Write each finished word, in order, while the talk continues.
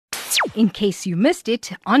in case you missed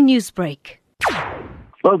it on Newsbreak.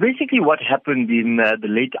 Well, basically what happened in the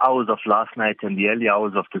late hours of last night and the early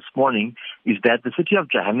hours of this morning is that the city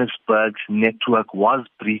of Johannesburg's network was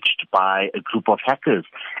breached by a group of hackers.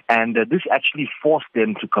 And this actually forced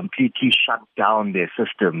them to completely shut down their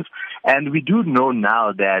systems. And we do know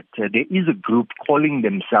now that there is a group calling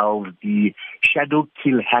themselves the Shadow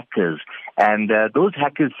Kill Hackers. And those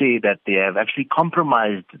hackers say that they have actually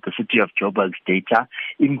compromised the city of Joburg's data,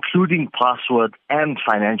 including passwords and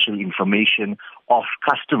financial information of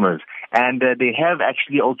customers. And they have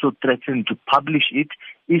actually also threatened to publish it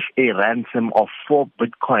if a ransom of 4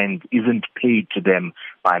 Bitcoins isn't paid to them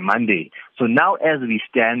by Monday. So now as we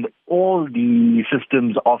stand, all the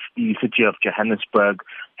systems of the city of Johannesburg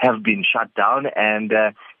have been shut down, and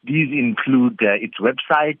these include its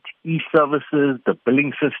website, e-services, the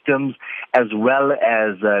billing systems, as well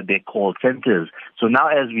as their call centers. So now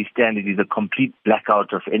as we stand, it is a complete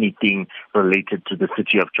blackout of anything related to the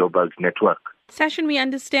city of Joburg's network. Sashin, we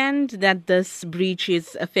understand that this breach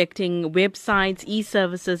is affecting websites,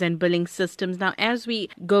 e-services and billing systems. Now, as we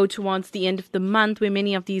go towards the end of the month where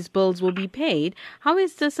many of these bills will be paid, how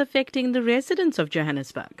is this affecting the residents of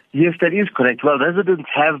Johannesburg? Yes, that is correct. Well, residents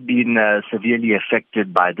have been severely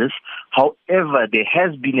affected by this. However, there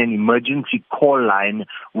has been an emergency call line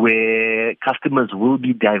where customers will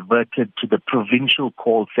be diverted to the provincial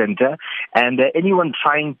call center, and anyone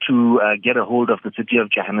trying to get a hold of the city of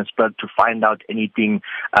Johannesburg to find out anything,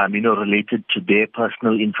 related to their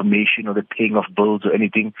personal information or the paying of bills or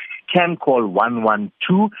anything, can call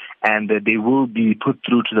 112, and they will be put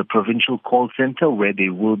through to the provincial call center where they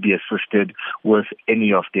will be assisted with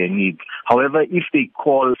any of their needs. However, if they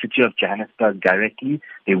call City of Johannesburg directly,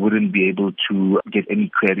 they wouldn't be able to get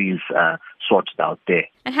any queries sorted out there.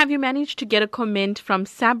 And have you managed to get a comment from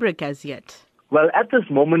SABRIC as yet? Well, at this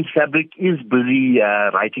moment, SABRIC is busy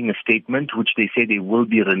writing a statement, which they say they will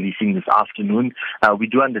be releasing this afternoon. We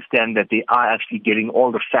do understand that they are actually getting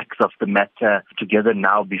all the facts of the matter together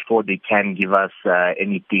now before they can give us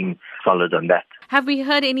anything solid on that. Have we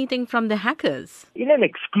heard anything from the hackers? In an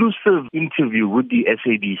exclusive interview with the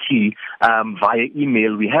SABC via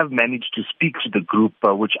email, we have managed to speak to the group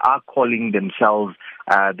which are calling themselves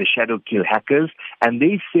the Shadow Kill Hackers, and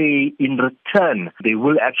they say in return they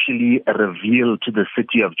will actually reveal to the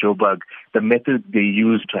city of Joburg the method they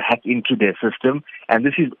use to hack into their system, and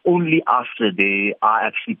this is only after they are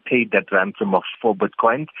actually paid that ransom of 4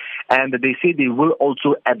 Bitcoins. And they say they will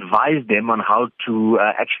also advise them on how to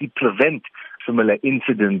actually prevent similar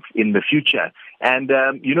incidents in the future. And,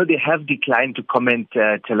 they have declined to comment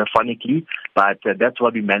telephonically, but that's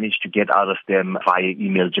what we managed to get out of them via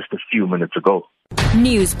email just a few minutes ago.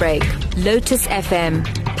 Newsbreak, Lotus FM,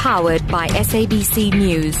 powered by SABC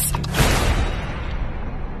News.